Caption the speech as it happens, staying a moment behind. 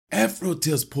Afro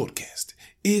Tales Podcast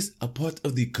is a part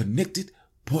of the Connected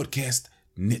Podcast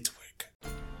Network.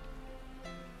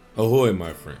 Ahoy,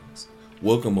 my friends.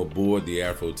 Welcome aboard the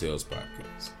Afro Tales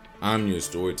Podcast. I'm your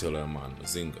storyteller, Aman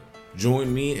Mazinga.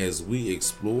 Join me as we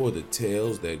explore the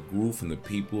tales that grew from the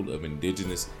people of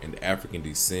indigenous and African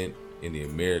descent in the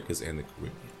Americas and the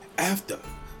Caribbean. After,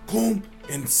 come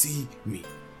and see me,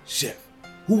 Chef,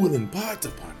 who will impart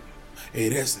upon you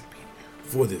a recipe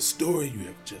for the story you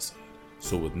have just heard.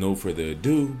 So with no further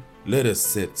ado, let us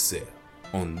set sail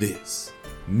on this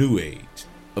new age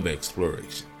of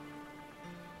exploration.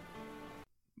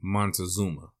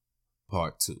 Montezuma,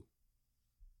 Part 2.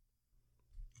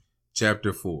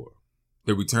 Chapter 4.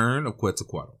 The Return of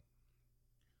Quetzalcoatl.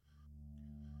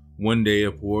 One day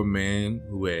a poor man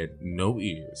who had no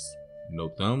ears, no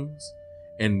thumbs,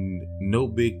 and no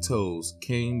big toes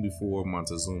came before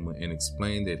Montezuma and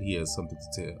explained that he had something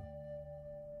to tell.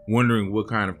 Wondering what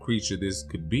kind of creature this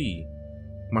could be,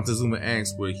 Montezuma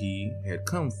asked where he had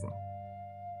come from.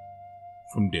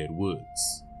 From Dead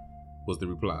Woods, was the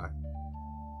reply.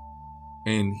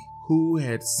 And who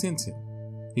had sent him?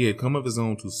 He had come of his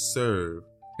own to serve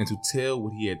and to tell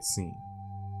what he had seen.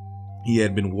 He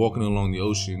had been walking along the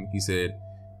ocean, he said,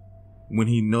 when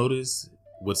he noticed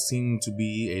what seemed to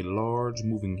be a large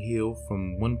moving hill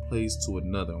from one place to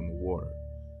another on the water.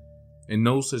 And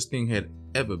no such thing had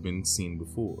ever been seen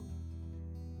before.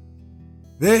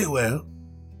 Very well.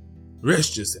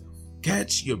 Rest yourself.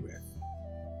 Catch your breath.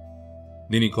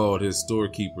 Then he called his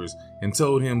storekeepers and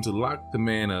told him to lock the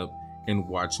man up and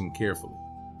watch him carefully.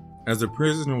 As the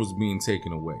prisoner was being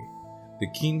taken away,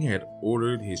 the king had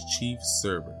ordered his chief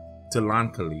servant,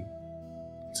 Talankali,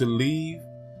 to leave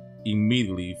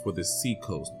immediately for the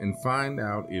seacoast and find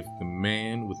out if the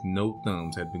man with no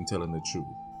thumbs had been telling the truth.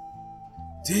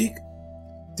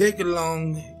 Take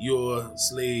along your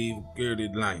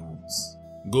slave-girded lions.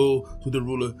 Go to the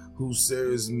ruler who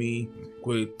serves me,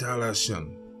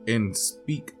 Quetalashan, and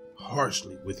speak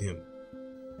harshly with him.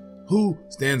 Who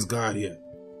stands guard here?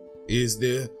 Is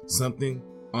there something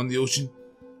on the ocean?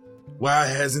 Why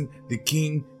hasn't the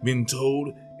king been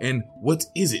told, and what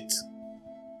is it?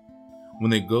 When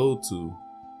they go to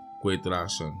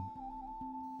Quetalashan,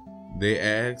 they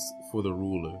asked for the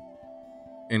ruler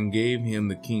and gave him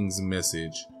the king's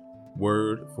message,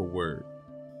 word for word.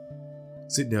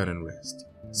 Sit down and rest,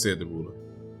 said the ruler.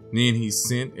 Then he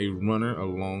sent a runner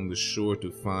along the shore to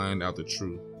find out the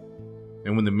truth.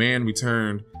 And when the man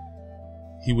returned,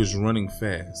 he was running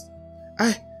fast.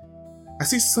 I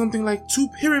see something like two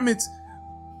pyramids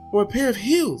or a pair of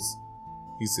hills,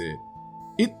 he said.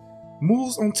 It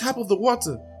moves on top of the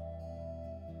water.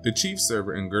 The chief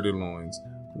servant and girded loins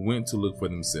went to look for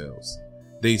themselves.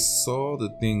 They saw the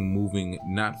thing moving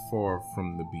not far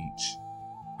from the beach.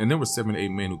 And there were 7 or 8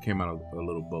 men who came out of a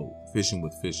little boat, fishing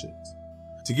with fish hooks.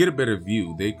 To get a better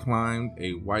view, they climbed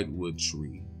a whitewood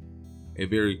tree, a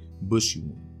very bushy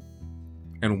one,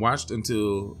 and watched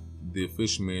until the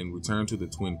fishermen returned to the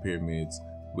twin pyramids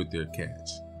with their catch.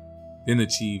 Then the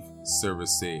chief servant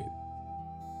said,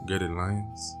 "Girded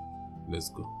lions, let's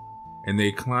go." And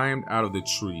they climbed out of the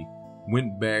tree,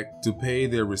 went back to pay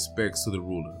their respects to the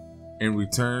ruler, and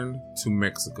returned to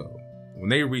Mexico. When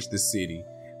they reached the city,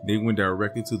 they went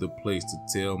directly to the place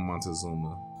to tell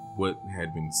Montezuma what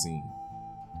had been seen.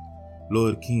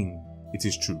 "Lord King, it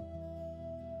is true.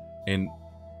 An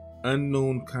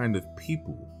unknown kind of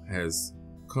people has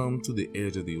come to the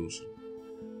edge of the ocean,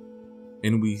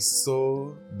 and we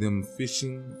saw them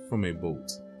fishing from a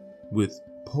boat with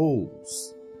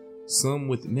poles, some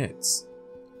with nets.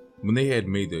 When they had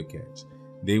made their catch,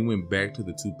 they went back to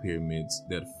the 2 pyramids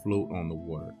that float on the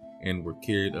water and were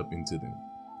carried up into them.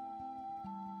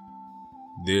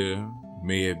 There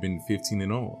may have been 15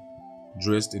 in all,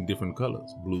 dressed in different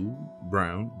colors: blue,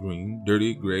 brown, green,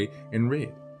 dirty, gray, and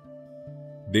red.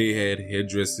 They had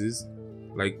headdresses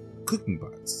like cooking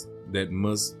pots that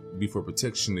must be for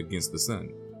protection against the sun.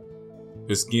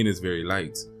 Their skin is very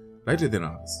light, lighter than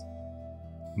ours.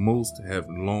 Most have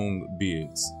long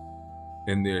beards,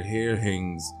 and their hair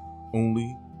hangs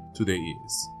only to their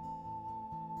ears."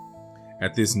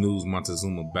 At this news,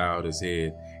 Montezuma bowed his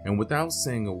head and, without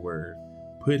saying a word,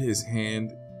 put his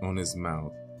hand on his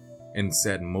mouth and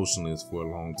sat motionless for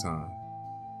a long time,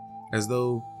 as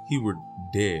though he were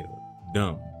dead or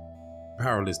dumb,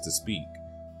 powerless to speak.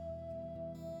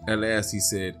 At last he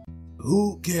said,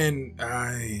 "Who can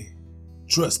I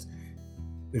trust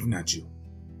if not you?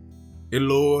 A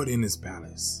lord in his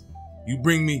palace. You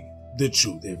bring me the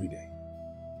truth every day."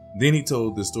 Then he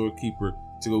told the storekeeper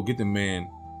to go get the man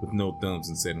with no thumbs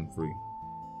and set him free.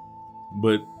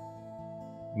 But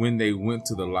when they went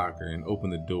to the locker and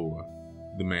opened the door,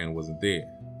 the man wasn't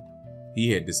there.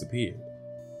 he had disappeared.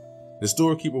 The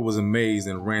storekeeper was amazed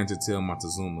and ran to tell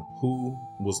Montezuma, who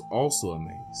was also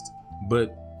amazed.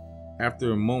 But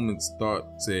after a moment's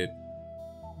thought said,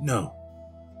 "No,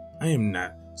 I am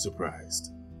not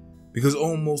surprised, because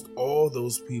almost all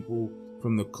those people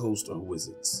from the coast are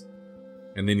wizards."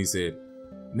 And then he said,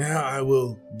 "Now I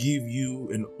will give you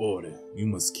an order you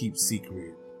must keep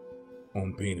secret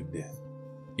on pain of death.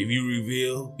 If you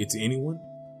reveal it to anyone,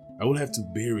 I will have to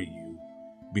bury you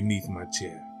beneath my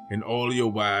chair, and all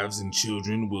your wives and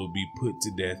children will be put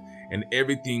to death, and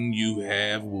everything you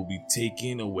have will be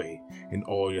taken away, and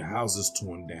all your houses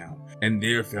torn down, and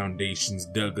their foundations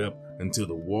dug up until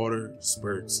the water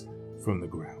spurts from the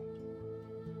ground.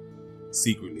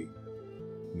 Secretly,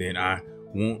 then I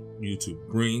want you to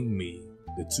bring me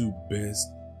the 2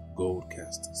 best gold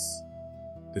casters,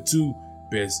 the 2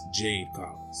 best jade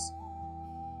carvers,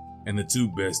 and the 2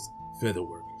 best feather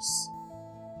workers."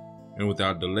 And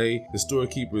without delay, the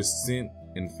storekeeper sent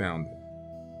and found them.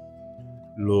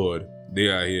 "Lord, they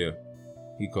are here,"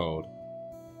 he called.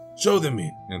 "Show them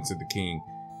in," answered the king.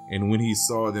 And when he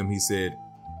saw them, he said,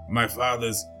 "My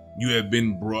fathers, you have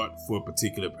been brought for a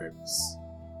particular purpose.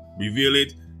 Reveal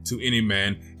it to any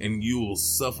man, and you will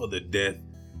suffer the death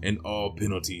and all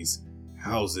penalties,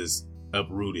 houses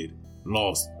uprooted,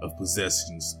 loss of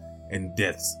possessions, and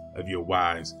deaths of your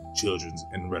wives, children,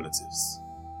 and relatives.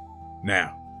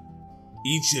 Now,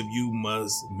 each of you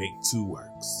must make 2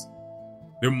 works.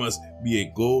 There must be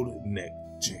a gold neck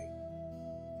chain,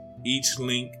 each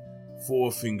link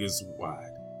 4 fingers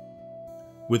wide,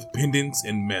 with pendants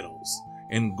and medals,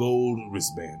 and gold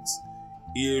wristbands,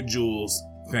 ear jewels,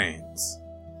 fans.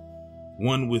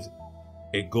 One with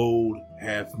a gold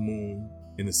half moon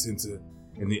in the center,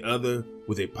 and the other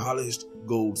with a polished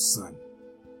gold sun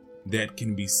that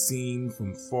can be seen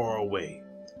from far away.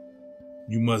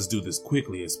 You must do this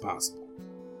quickly as possible."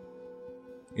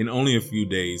 In only a few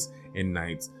days and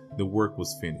nights, the work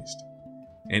was finished.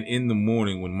 And in the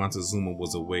morning, when Montezuma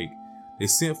was awake, they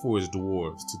sent for his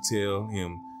dwarves to tell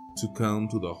him to come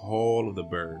to the Hall of the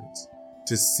Birds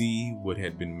to see what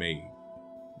had been made.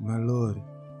 "My lord,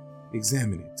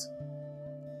 examine it,"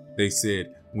 they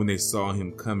said when they saw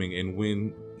him coming, and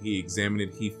when he examined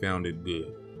it, he found it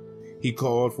good. He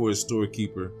called for his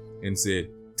storekeeper and said,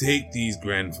 "Take these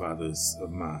grandfathers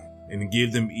of mine and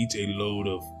give them each a load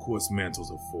of coarse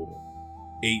mantles of 4,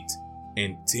 8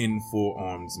 and 10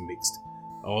 forearms mixed,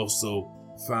 also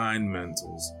fine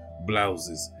mantles,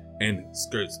 blouses, and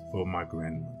skirts for my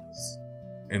grandmothers,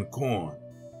 and corn,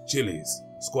 chilies,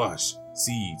 squash,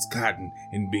 seeds, cotton,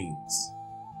 and beans."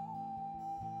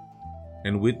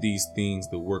 And with these things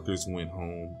the workers went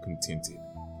home contented.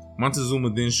 Montezuma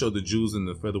then showed the jewels and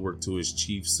the featherwork to his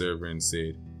chief server and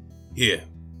said, "Here,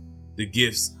 the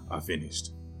gifts are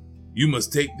finished. You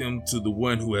must take them to the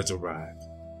one who has arrived,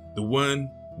 the one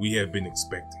we have been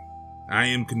expecting. I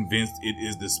am convinced it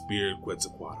is the spirit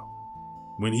Quetzalcoatl.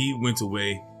 When he went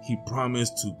away, he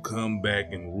promised to come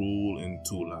back and rule in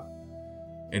Tula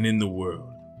and in the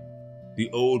world. The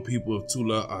old people of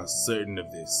Tula are certain of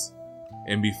this.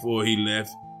 And before he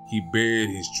left, he buried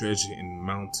his treasure in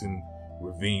mountain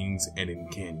ravines and in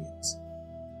canyons.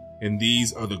 And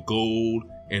these are the gold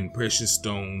and precious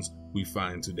stones we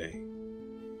find today.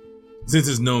 Since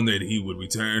it's known that he would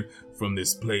return from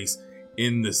this place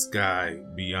in the sky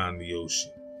beyond the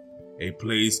ocean, a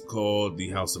place called the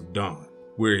House of Dawn,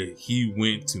 where he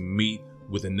went to meet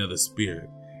with another spirit,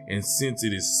 and since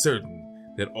it is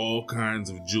certain that all kinds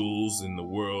of jewels in the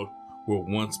world were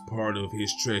once part of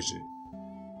his treasure,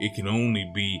 it can only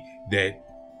be that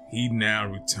he now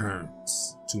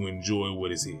returns to enjoy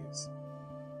what is his.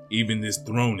 Even this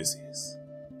throne is his,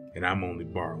 and I'm only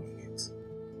borrowing it.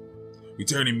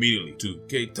 Return immediately to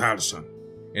Quetzalcoatl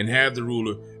and have the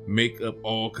ruler make up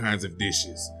all kinds of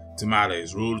dishes,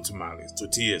 tamales, rolled tamales,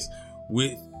 tortillas,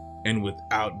 with and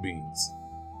without beans.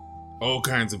 All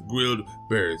kinds of grilled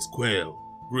birds, quail,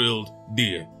 grilled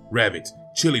deer, rabbit,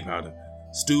 chili powder,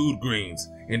 stewed greens,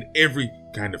 and every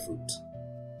kind of fruit.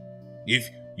 If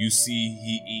you see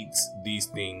he eats these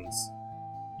things,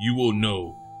 you will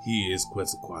know he is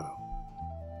Quetzalcoatl.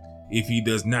 If he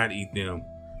does not eat them,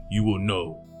 you will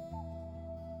know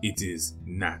it is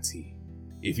not he.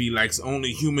 If he likes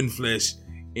only human flesh,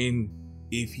 and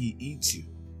if he eats you,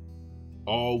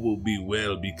 all will be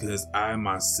well, because I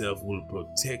myself will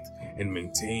protect and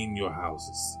maintain your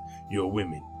houses, your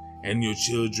women, and your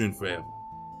children forever.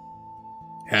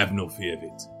 Have no fear of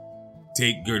it.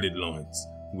 Take girded loins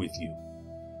with you.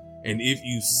 And if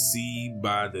you see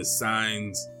by the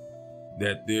signs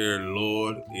that their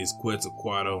Lord is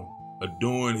Quetzalcoatl,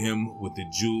 adorn him with the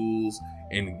jewels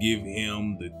and give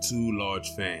him the 2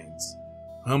 large fans.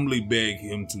 humbly beg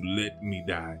him to let me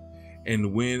die,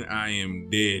 and when I am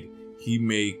dead, he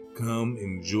may come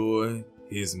enjoy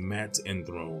his mat and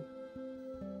throne,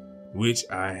 which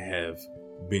I have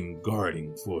been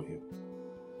guarding for him."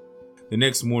 The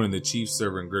next morning, the chief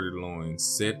servant girded loins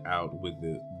set out with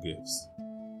the gifts.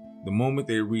 The moment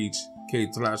they reached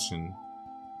Keitlashin,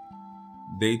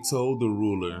 they told the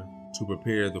ruler to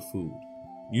prepare the food,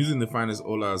 using the finest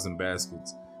ollas and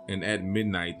baskets, and at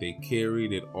midnight they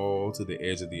carried it all to the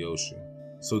edge of the ocean,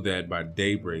 so that by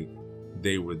daybreak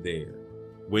they were there,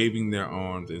 waving their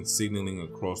arms and signaling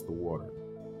across the water.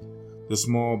 The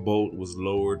small boat was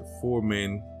lowered. 4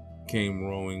 men came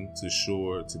rowing to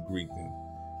shore to greet them,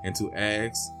 and to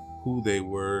ask who they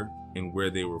were and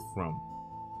where they were from.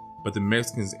 But the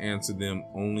Mexicans answered them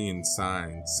only in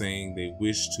signs, saying they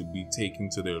wished to be taken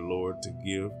to their lord to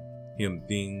give him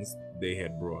things they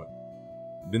had brought.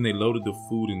 Then they loaded the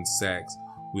food in sacks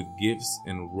with gifts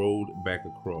and rowed back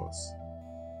across.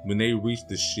 When they reached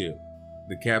the ship,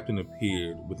 the captain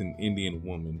appeared with an Indian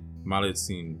woman,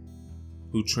 Malitzin,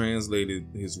 who translated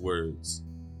his words.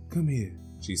 "Come here,"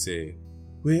 she said.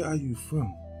 "Where are you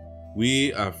from?"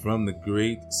 "We are from the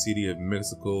great city of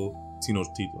Mexico,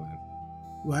 Tenochtitlan."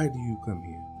 "Why do you come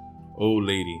here?" "O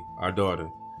lady, our daughter,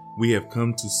 we have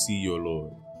come to see your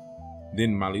lord."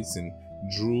 Then Malitzin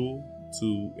drew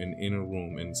to an inner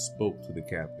room and spoke to the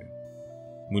captain.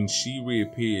 When she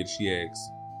reappeared, she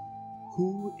asked,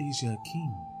 "Who is your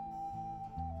king?"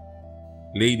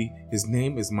 "Lady, his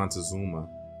name is Montezuma."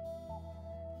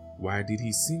 "Why did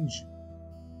he send you?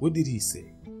 What did he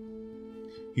say?"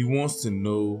 "He wants to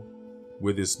know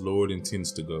where this lord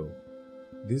intends to go."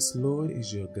 "This lord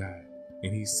is your guide,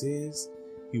 and he says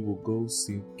he will go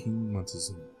see King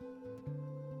Montezuma."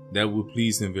 "That would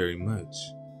please him very much,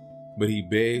 but he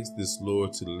begs this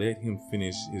lord to let him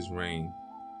finish his reign,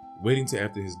 waiting till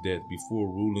after his death before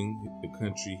ruling the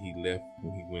country he left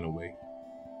when he went away."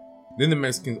 Then the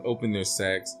Mexicans opened their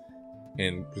sacks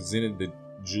and presented the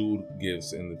jeweled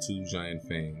gifts and the 2 giant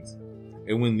fans.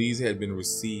 And when these had been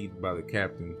received by the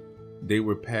captain, they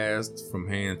were passed from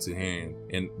hand to hand,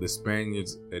 and the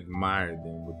Spaniards admired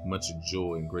them with much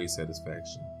joy and great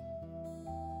satisfaction.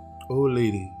 "O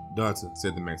lady, daughter,"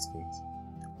 said the Mexicans,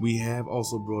 "we have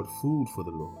also brought food for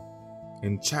the Lord,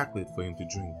 and chocolate for him to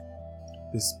drink.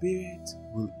 The Spirit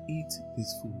will eat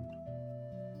this food,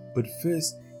 but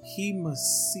first he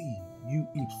must see you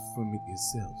eat from it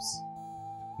yourselves."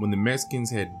 When the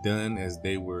Mexicans had done as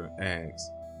they were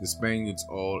asked, the Spaniards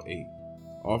all ate,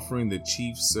 offering the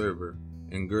chief server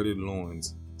and girded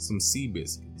loins some sea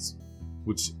biscuits,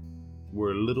 which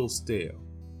were a little stale,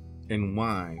 and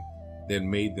wine that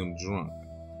made them drunk.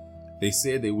 They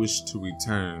said they wished to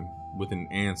return with an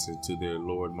answer to their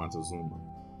lord Montezuma.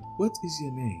 "What is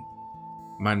your name?"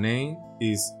 "My name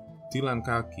is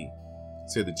Tilancaqui,"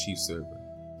 said the chief server.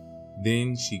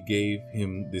 Then she gave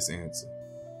him this answer.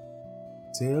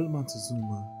 "Tell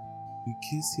Montezuma we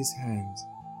kiss his hands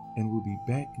and will be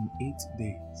back in 8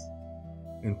 days,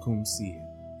 and come see him."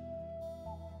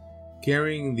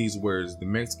 Carrying these words, the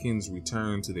Mexicans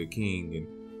returned to their king and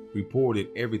reported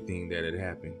everything that had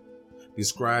happened,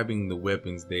 describing the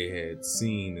weapons they had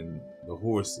seen and the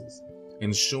horses,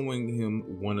 and showing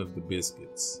him one of the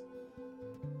biscuits.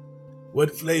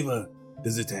 "What flavor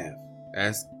does it have?"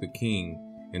 asked the king,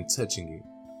 and touching it,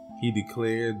 he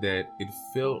declared that it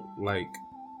felt like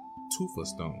tufa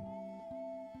stone.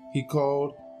 He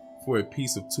called for a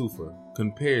piece of tufa,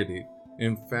 compared it,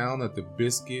 and found that the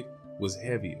biscuit was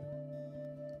heavier.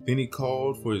 Then he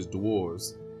called for his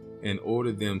dwarves and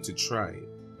ordered them to try it.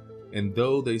 And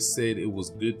though they said it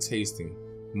was good tasting,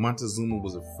 Montezuma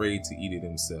was afraid to eat it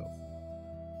himself,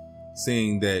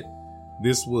 saying that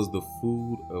this was the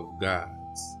food of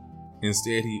gods.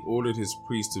 Instead, he ordered his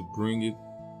priests to bring it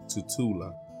to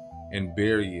Tula and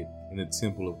bury it in the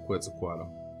temple of Quetzalcoatl.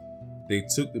 They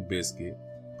took the biscuit,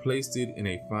 placed it in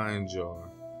a fine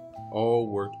jar, all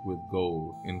worked with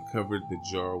gold, and covered the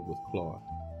jar with cloth.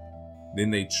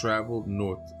 Then they traveled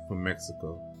north from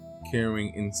Mexico,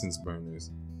 carrying incense burners.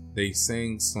 They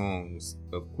sang songs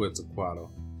of Quetzalcoatl,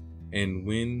 and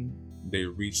when they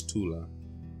reached Tula,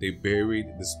 they buried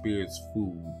the spirit's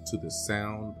food to the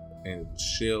sound of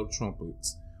shell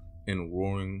trumpets and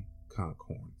roaring conch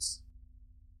horns.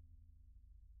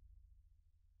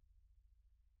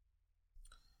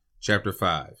 Chapter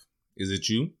 5. Is it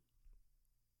you?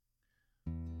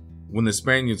 When the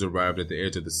Spaniards arrived at the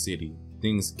edge of the city,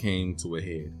 things came to a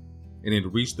head, and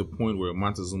it reached the point where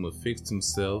Montezuma fixed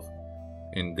himself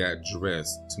and got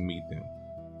dressed to meet them,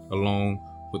 along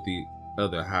with the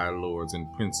other high lords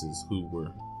and princes who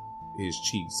were his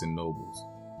chiefs and nobles.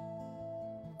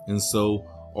 And so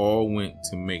all went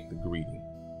to make the greeting.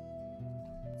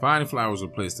 Fine flowers were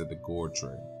placed at the gourd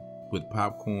tray, with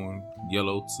popcorn,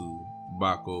 yellow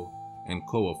tobacco, and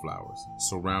koa flowers,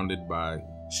 surrounded by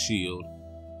shield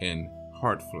and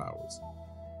heart flowers,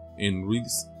 in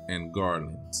wreaths and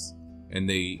garlands. And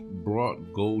they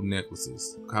brought gold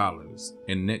necklaces, collars,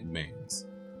 and neckbands,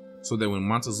 so that when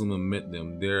Montezuma met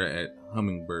them there at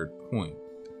Hummingbird Point,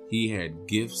 he had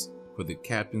gifts for the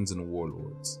captains and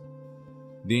warlords.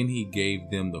 Then he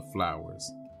gave them the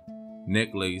flowers,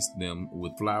 necklaced them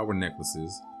with flower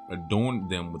necklaces, adorned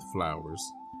them with flowers,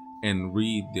 and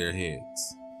wreathed their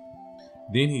heads.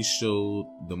 Then he showed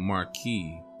the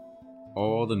Marquis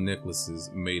all the necklaces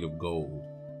made of gold,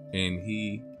 and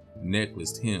he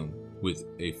necklaced him with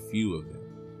a few of them,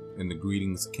 and the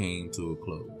greetings came to a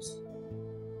close.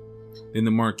 Then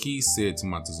the Marquis said to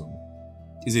Montezuma,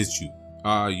 "Is it you?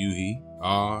 Are you he?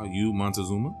 Are you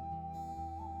Montezuma?"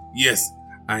 "Yes,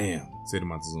 I am," said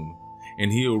Montezuma.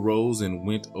 And he arose and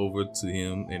went over to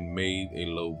him and made a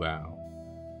low bow.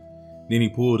 Then he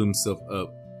pulled himself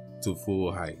up to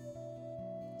full height,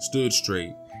 stood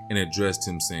straight, and addressed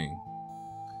him, saying,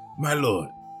 "My lord,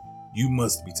 you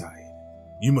must be tired.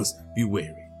 You must be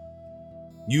weary.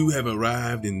 You have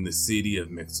arrived in the city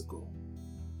of Mexico.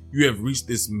 You have reached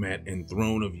this mat and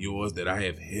throne of yours that I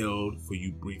have held for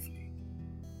you briefly.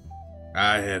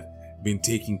 I have been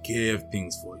taking care of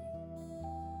things for you.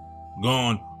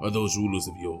 Gone are those rulers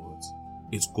of yours,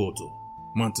 Itzcoatl,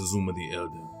 Montezuma the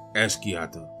Elder,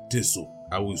 Ashkiata, Tiso,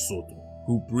 Awisoto,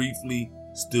 who briefly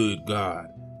stood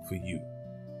guard for you,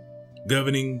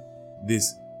 governing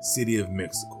this city of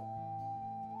Mexico.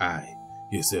 I,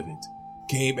 your servant,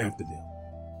 came after them.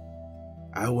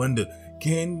 I wonder,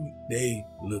 can they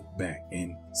look back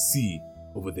and see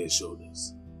over their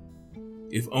shoulders?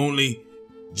 If only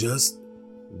just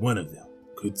one of them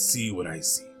could see what I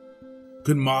see,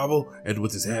 could marvel at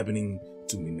what is happening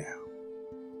to me now.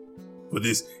 For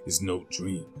this is no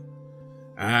dream.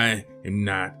 I am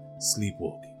not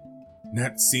sleepwalking,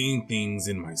 not seeing things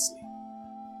in my sleep.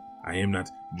 I am not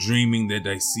dreaming that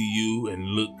I see you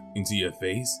and look into your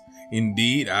face.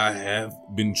 Indeed, I have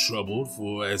been troubled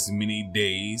for as many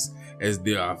days as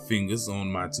there are fingers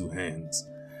on my two hands.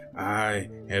 I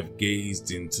have gazed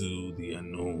into the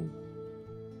unknown,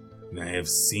 and I have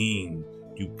seen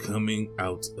you coming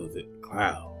out of the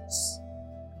clouds,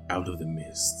 out of the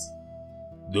mist.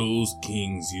 Those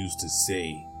kings used to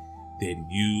say that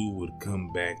you would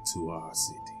come back to our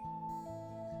city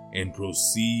and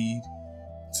proceed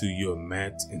to your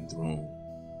mat and throne,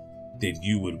 that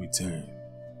you would return.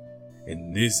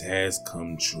 And this has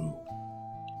come true.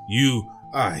 You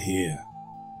are here.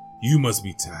 You must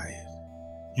be tired.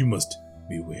 You must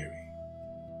be weary.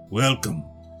 Welcome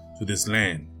to this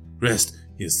land. Rest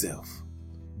yourself.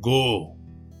 Go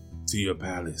to your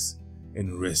palace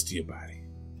and rest your body.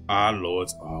 Our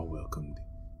lords are welcomed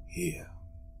here.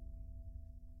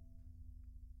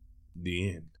 The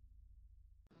end.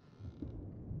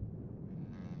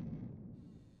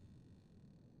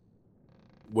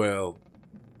 Well,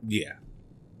 yeah,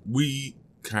 we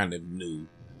kind of knew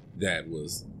that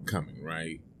was coming,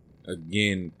 right?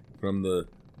 Again, from the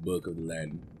book of the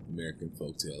Latin American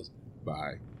Folktales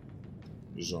by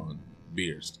Jean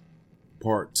Bierst.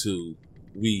 Part 2,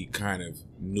 we kind of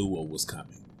knew what was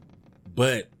coming.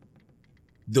 But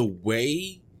the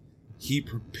way he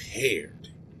prepared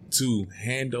to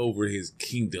hand over his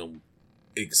kingdom,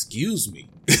 excuse me,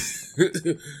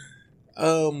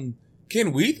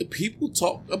 can we, the people,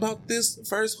 talk about this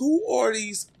first? Who are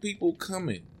these people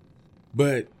coming?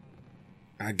 But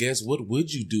I guess, what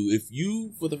would you do if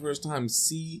you, for the first time,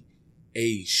 see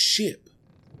a ship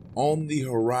on the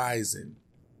horizon?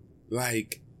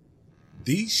 Like,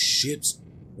 these ships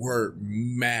were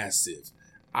massive.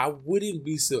 I wouldn't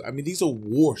be so... I mean, these are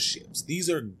warships. These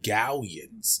are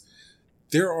galleons.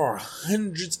 There are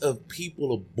hundreds of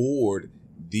people aboard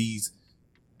these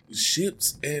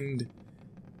ships, and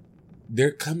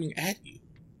they're coming at you.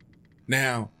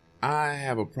 Now, I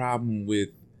have a problem with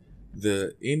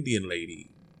the Indian lady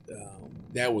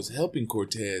that was helping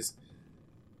Cortez,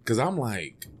 because I'm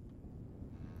like,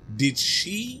 did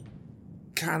she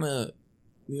kind of,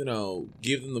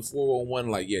 give them the 401,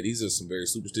 like, yeah, these are some very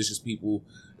superstitious people.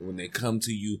 When they come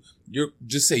to you,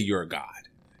 just say you're a god,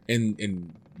 and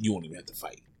you won't even have to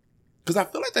fight. Because I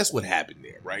feel like that's what happened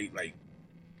there, right? Like,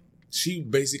 she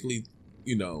basically,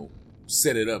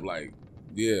 set it up like,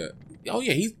 yeah, oh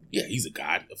yeah, he's a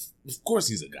god. Of course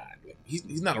he's a god. Like,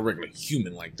 he's not a regular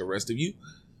human like the rest of you.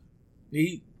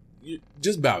 You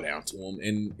just bow down to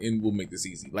him, and we'll make this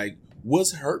easy. Like,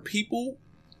 was her people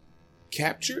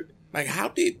captured? Like, how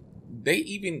did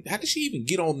she even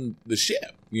get on the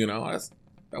ship?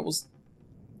 That was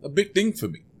a big thing for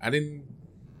me. I didn't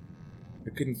I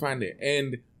couldn't find it.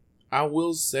 And I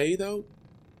will say though,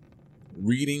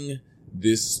 reading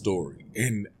this story,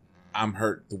 and I'm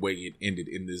hurt the way it ended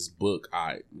in this book.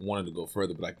 I wanted to go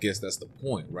further, but I guess that's the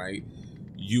point, right?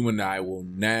 You and I will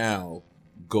now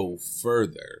go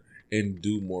further and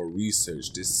do more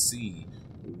research to see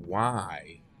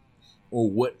why or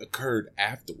what occurred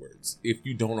afterwards, if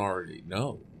you don't already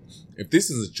know. If this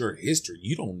isn't your history,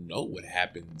 you don't know what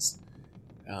happens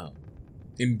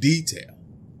in detail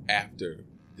after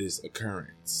this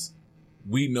occurrence.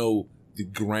 We know the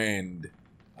grand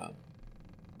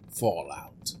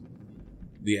fallout.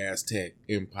 The Aztec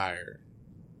Empire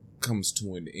comes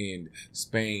to an end.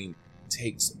 Spain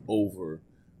takes over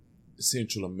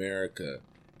Central America,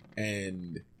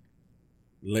 and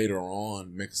later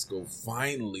on, Mexico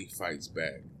finally fights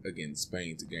back against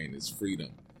Spain to gain its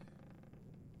freedom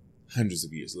hundreds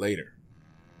of years later.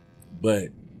 But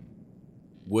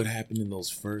what happened in those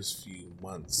first few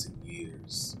months and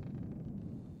years?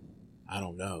 I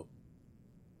don't know.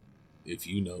 If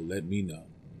you know, let me know.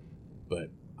 But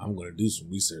I'm going to do some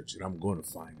research and I'm going to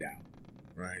find out,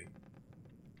 right?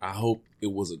 I hope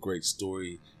it was a great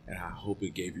story, and I hope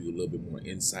it gave you a little bit more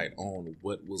insight on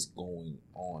what was going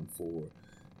on for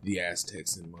the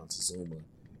Aztecs in Montezuma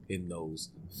in those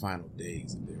final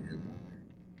days of their empire.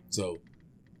 So,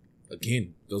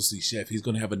 again, go see Chef. He's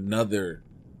going to have another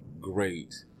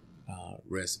great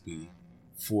recipe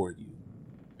for you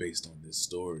based on this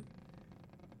story.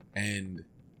 And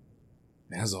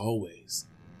as always,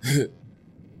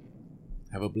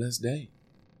 have a blessed day.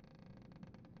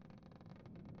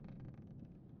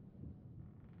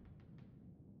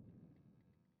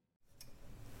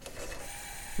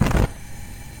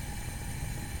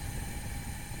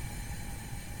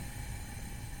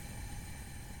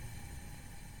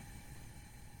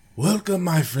 Welcome,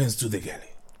 my friends, to the galley.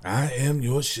 I am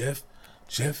your chef,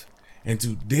 and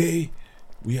today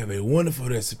we have a wonderful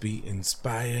recipe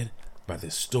inspired by the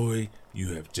story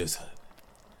you have just heard.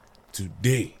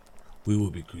 Today, we will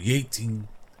be creating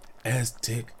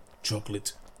Aztec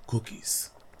chocolate cookies.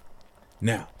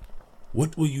 Now,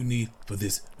 what will you need for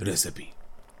this recipe?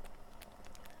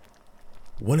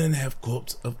 1.5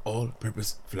 cups of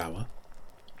all-purpose flour,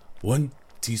 1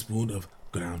 teaspoon of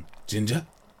ground ginger,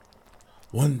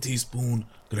 1 teaspoon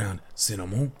ground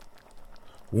cinnamon,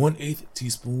 1/8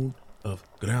 teaspoon of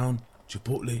ground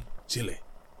chipotle chili,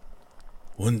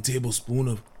 1 tablespoon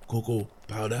of cocoa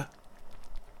powder,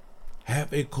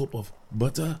 1/2 cup of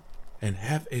butter, and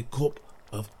 1/2 cup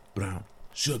of brown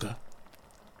sugar,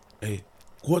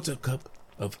 1/4 cup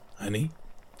of honey,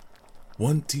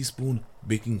 1 teaspoon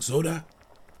baking soda,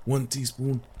 1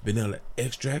 teaspoon vanilla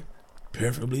extract,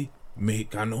 preferably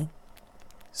Mexicano,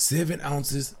 7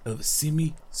 ounces of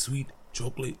semi-sweet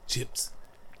chocolate chips,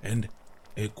 and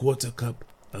 1/4 cup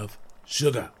of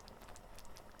sugar.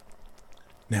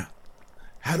 Now,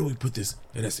 how do we put this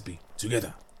recipe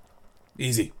together?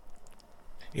 Easy.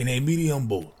 In a medium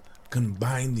bowl,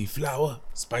 combine the flour,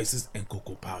 spices, and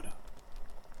cocoa powder.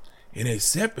 In a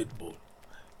separate bowl,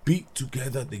 beat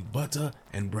together the butter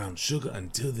and brown sugar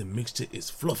until the mixture is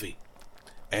fluffy.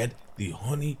 Add the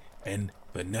honey and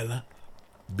vanilla.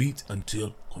 Beat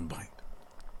until combined.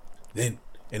 Then,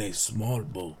 in a small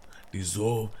bowl,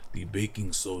 dissolve the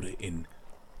baking soda in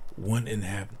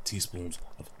 1.5 teaspoons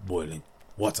of boiling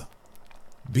water.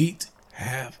 Beat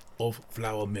half of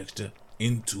flour mixture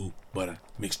into butter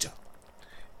mixture.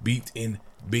 Beat in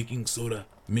baking soda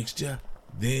mixture,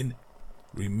 then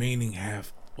remaining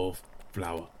half of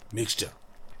flour mixture.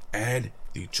 Add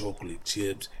the chocolate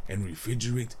chips and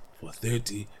refrigerate for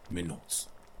 30 minutes.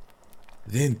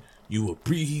 Then you will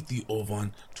preheat the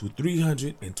oven to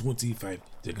 325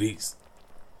 degrees.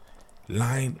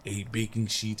 Line a baking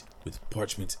sheet with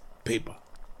parchment paper.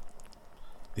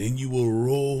 Then you will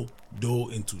roll dough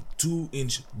into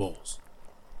 2-inch balls.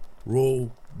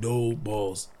 Roll dough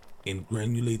balls in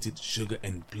granulated sugar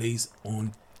and place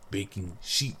on baking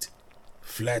sheet.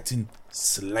 Flatten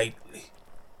slightly.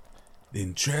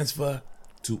 Then transfer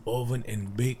to oven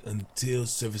and bake until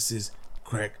surfaces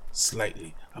crack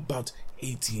slightly, about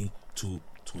 18 to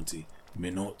 20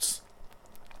 minutes.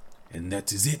 And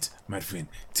that is it, my friend.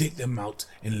 Take them out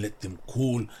and let them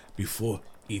cool before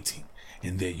eating.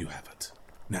 And there you have it.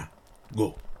 Now,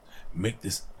 go. Make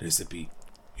this recipe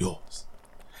yours.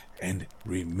 And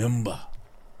remember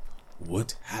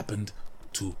what happened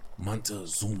to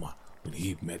Montezuma when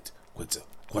he met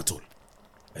Quetzalcoatl,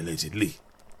 allegedly.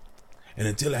 And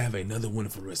until I have another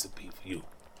wonderful recipe for you,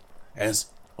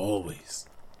 as always,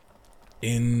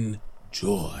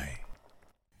 enjoy.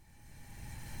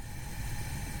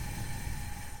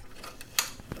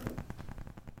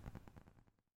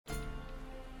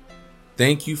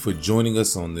 Thank you for joining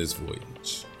us on this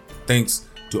voyage. Thanks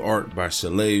to Art by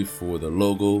Chalet for the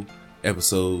logo,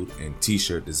 episode, and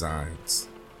t-shirt designs.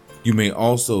 You may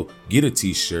also get a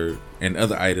t-shirt and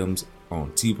other items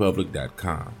on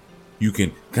tpublic.com. You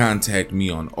can contact me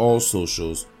on all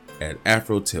socials at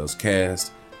Afro Tales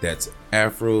Cast. That's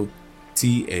Afro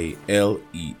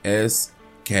TALES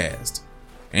Cast.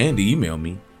 And email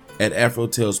me at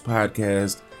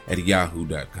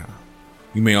afrotalespodcast@yahoo.com.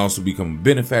 You may also become a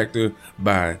benefactor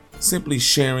by simply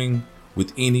sharing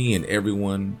with any and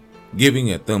everyone,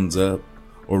 giving a thumbs up,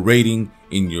 or rating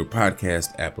in your podcast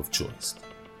app of choice.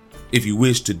 If you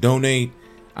wish to donate,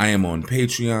 I am on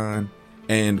Patreon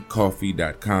and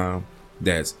Ko-fi.com.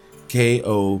 That's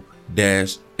KO-FI.com.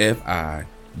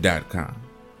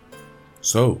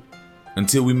 So,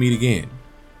 until we meet again,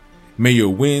 may your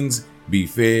winds be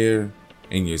fair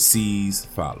and your seas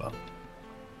follow.